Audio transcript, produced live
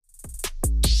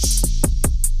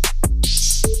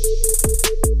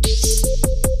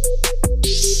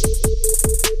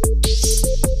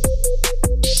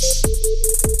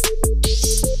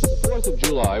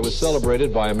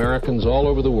celebrated by Americans all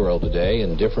over the world today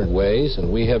in different ways, and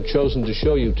we have chosen to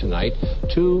show you tonight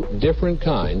two different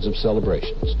kinds of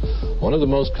celebrations. One of the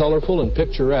most colorful and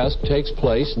picturesque takes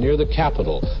place near the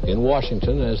Capitol in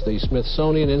Washington as the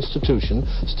Smithsonian Institution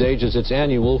stages its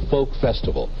annual Folk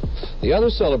Festival. The other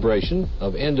celebration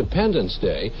of Independence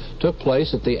Day took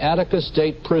place at the Attica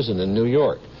State Prison in New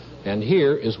York. And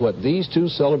here is what these two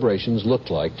celebrations looked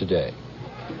like today.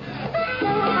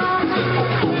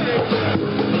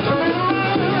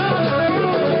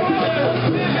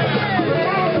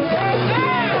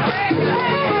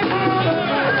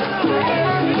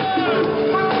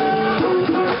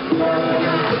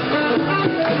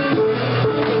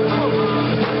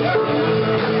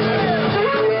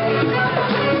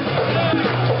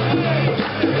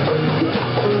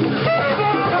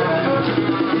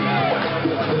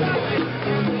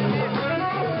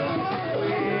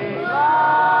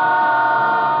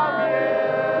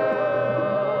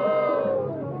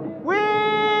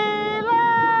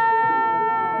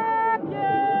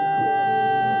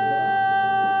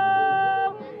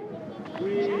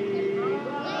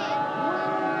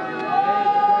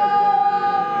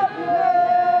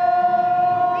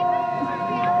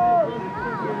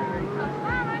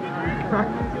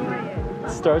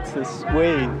 Starts this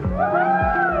wave.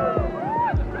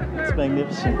 It's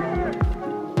magnificent.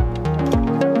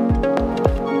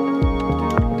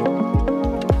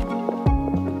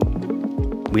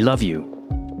 We love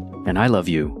you, and I love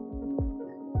you.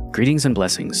 Greetings and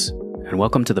blessings, and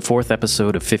welcome to the fourth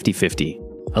episode of 50/50,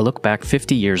 a look back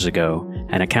 50 years ago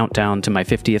and a countdown to my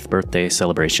 50th birthday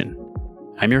celebration.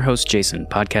 I'm your host, Jason,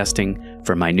 podcasting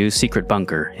from my new secret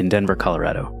bunker in Denver,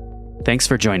 Colorado. Thanks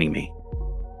for joining me.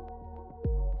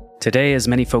 Today, as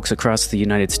many folks across the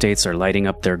United States are lighting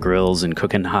up their grills and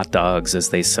cooking hot dogs as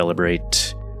they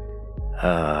celebrate,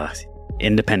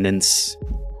 independence,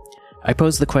 I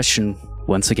pose the question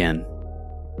once again,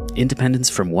 independence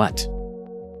from what?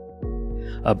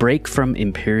 A break from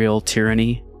imperial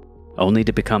tyranny, only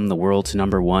to become the world's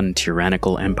 #1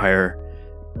 tyrannical empire?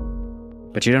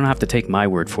 But you don't have to take my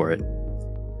word for it.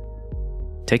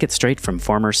 Take it straight from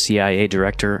former CIA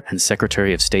Director and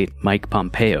Secretary of State Mike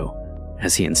Pompeo,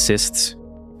 as he insists,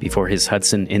 before his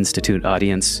Hudson Institute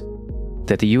audience,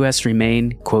 that the U.S.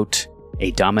 remain, quote, a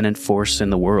dominant force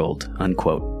in the world,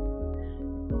 unquote.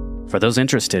 For those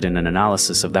interested in an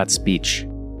analysis of that speech,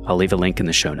 I'll leave a link in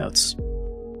the show notes.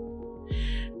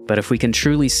 But if we can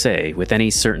truly say with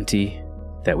any certainty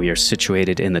that we are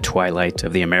situated in the twilight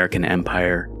of the American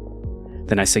empire,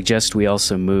 then I suggest we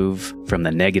also move from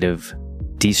the negative,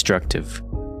 destructive,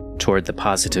 toward the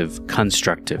positive,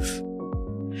 constructive.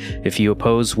 If you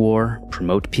oppose war,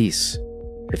 promote peace.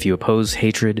 If you oppose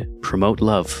hatred, promote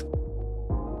love.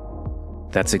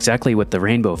 That's exactly what the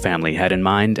Rainbow family had in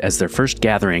mind as their first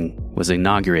gathering was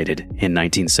inaugurated in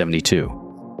 1972.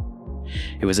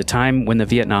 It was a time when the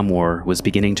Vietnam War was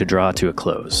beginning to draw to a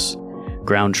close.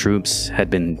 Ground troops had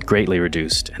been greatly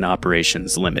reduced and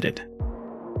operations limited.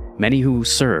 Many who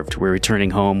served were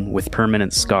returning home with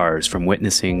permanent scars from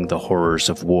witnessing the horrors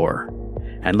of war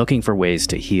and looking for ways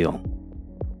to heal.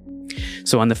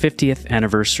 So on the 50th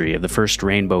anniversary of the first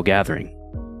Rainbow Gathering,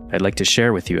 I'd like to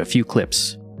share with you a few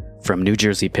clips from New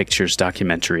Jersey Pictures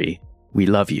documentary, We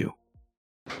Love You.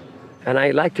 And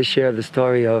I'd like to share the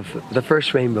story of the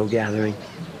first Rainbow Gathering.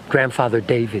 Grandfather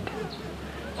David,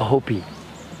 a Hopi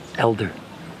elder,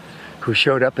 who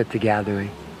showed up at the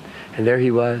gathering. And there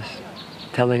he was,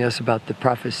 telling us about the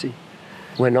prophecy.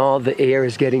 When all the air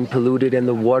is getting polluted and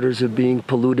the waters are being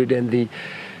polluted and the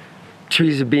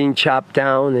trees are being chopped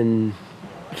down and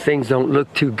things don't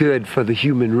look too good for the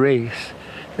human race,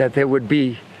 that there would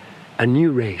be a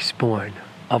new race born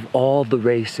of all the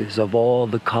races, of all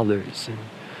the colors and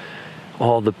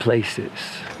all the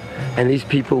places. And these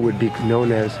people would be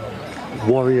known as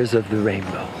warriors of the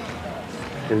rainbow.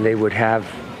 And they would have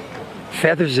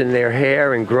feathers in their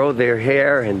hair and grow their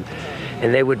hair, and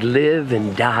they would live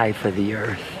and die for the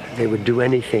earth. They would do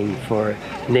anything for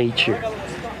nature,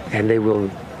 and they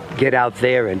will get out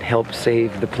there and help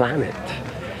save the planet.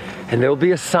 And there will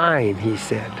be a sign, he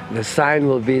said. The sign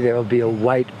will be, there will be a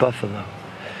white buffalo.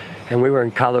 And we were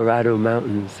in Colorado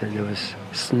mountains, and there was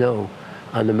snow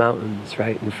on the mountains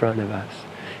right in front of us.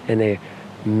 And they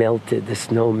melted, the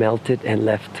snow melted and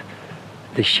left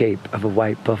the shape of a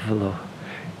white buffalo.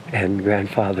 And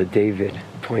Grandfather David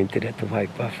pointed at the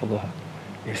white buffalo.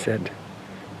 He said,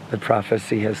 the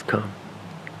prophecy has come.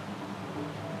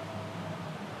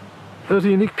 It was a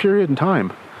unique period in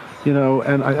time, you know,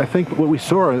 and I think what we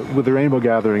saw with the Rainbow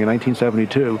Gathering in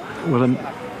 1972 was a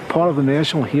part of the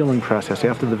national healing process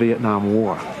after the Vietnam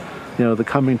War. You know, the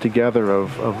coming together of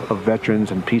veterans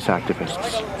and peace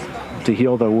activists to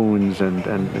heal their wounds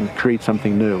and create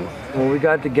something new. When we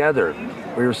got together,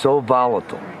 we were so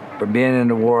volatile from being in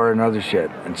the war and other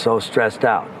shit, and so stressed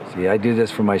out. See, I do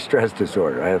this for my stress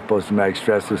disorder. I have post-traumatic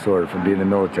stress disorder from being in the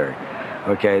military.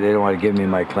 Okay, they don't want to give me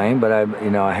my claim, but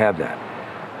I have that.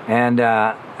 And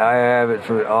I have it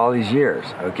for all these years,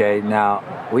 okay? Now,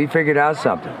 we figured out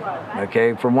something,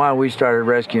 okay? For one, we started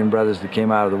rescuing brothers that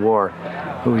came out of the war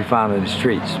who we found in the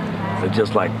streets. So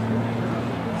just like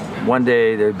one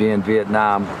day they'd be in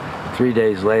Vietnam, 3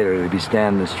 days later they'd be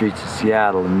standing in the streets of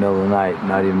Seattle in the middle of the night,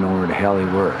 not even knowing where the hell they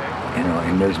were. You know,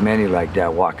 and there's many like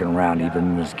that walking around even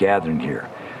in this gathering here.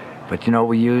 But you know what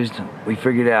we used? We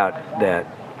figured out that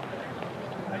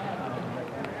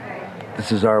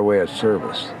this is our way of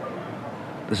service.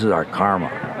 This is our karma.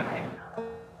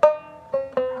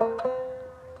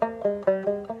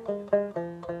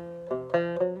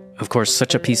 Of course,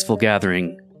 such a peaceful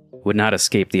gathering would not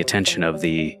escape the attention of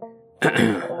the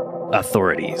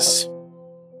authorities.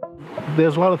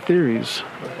 There's a lot of theories,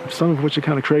 some of which are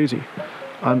kind of crazy,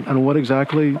 on what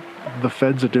exactly the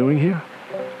feds are doing here.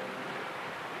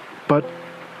 But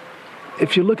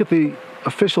if you look at the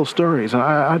official stories, and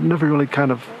I never really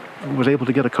kind of was able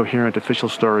to get a coherent official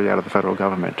story out of the federal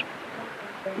government.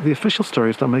 The official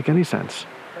stories don't make any sense.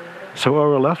 So what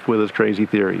we're left with is crazy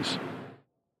theories.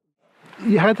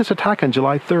 You had this attack on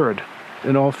July 3rd.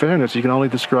 In all fairness, you can only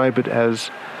describe it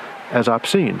as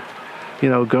obscene. You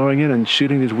know, going in and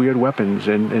shooting these weird weapons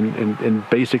in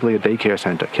basically a daycare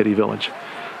center, Kitty Village.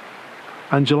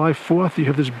 On July 4th, you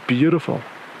have this beautiful,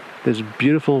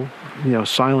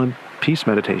 silent peace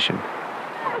meditation.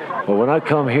 Well, when I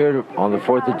come here on the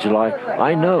 4th of July,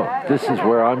 I know this is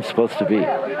where I'm supposed to be.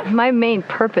 My main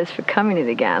purpose for coming to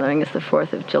the gathering is the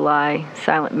 4th of July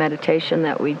silent meditation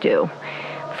that we do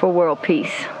for world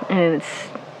peace. And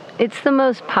it's the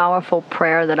most powerful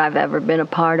prayer that I've ever been a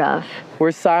part of.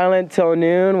 We're silent till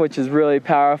noon, which is really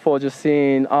powerful, just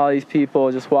seeing all these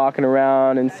people just walking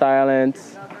around in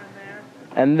silence.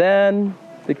 And then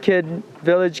the Kid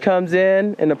Village comes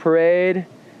in a parade,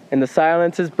 and the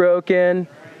silence is broken,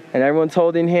 and everyone's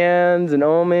holding hands and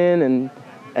oming,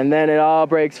 and then it all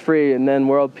breaks free, and then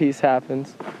world peace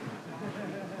happens.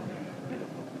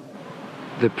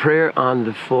 The prayer on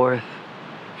the 4th,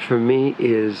 for me,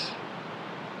 is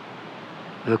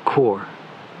the core,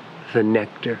 the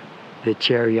nectar, the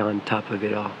cherry on top of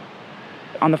it all.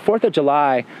 On the 4th of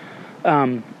July,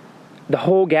 the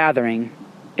whole gathering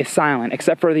is silent,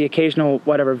 except for the occasional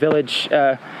village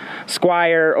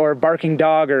squire or barking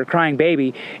dog or crying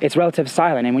baby. It's relative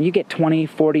silent. And when you get 20,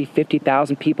 40,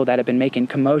 50,000 people that have been making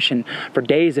commotion for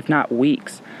days, if not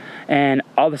weeks, and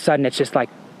all of a sudden it's just like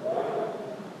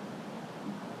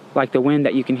the wind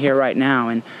that you can hear right now.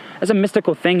 And there's a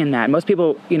mystical thing in that. Most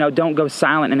people, don't go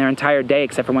silent in their entire day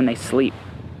except for when they sleep.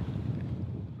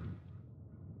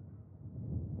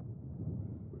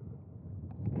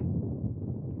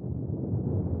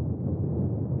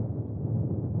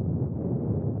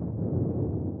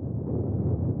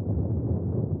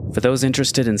 For those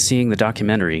interested in seeing the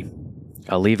documentary,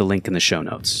 I'll leave a link in the show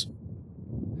notes.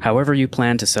 However you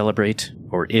plan to celebrate,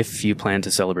 or if you plan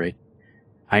to celebrate,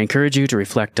 I encourage you to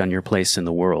reflect on your place in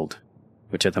the world,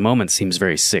 which at the moment seems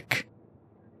very sick.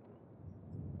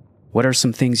 What are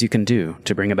some things you can do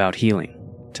to bring about healing,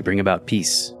 to bring about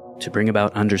peace, to bring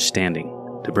about understanding,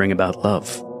 to bring about love?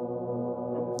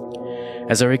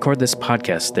 As I record this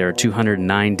podcast, there are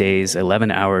 209 days, 11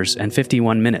 hours, and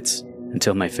 51 minutes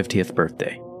until my 50th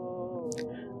birthday.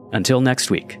 Until next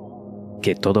week,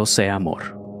 que todo sea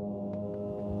amor.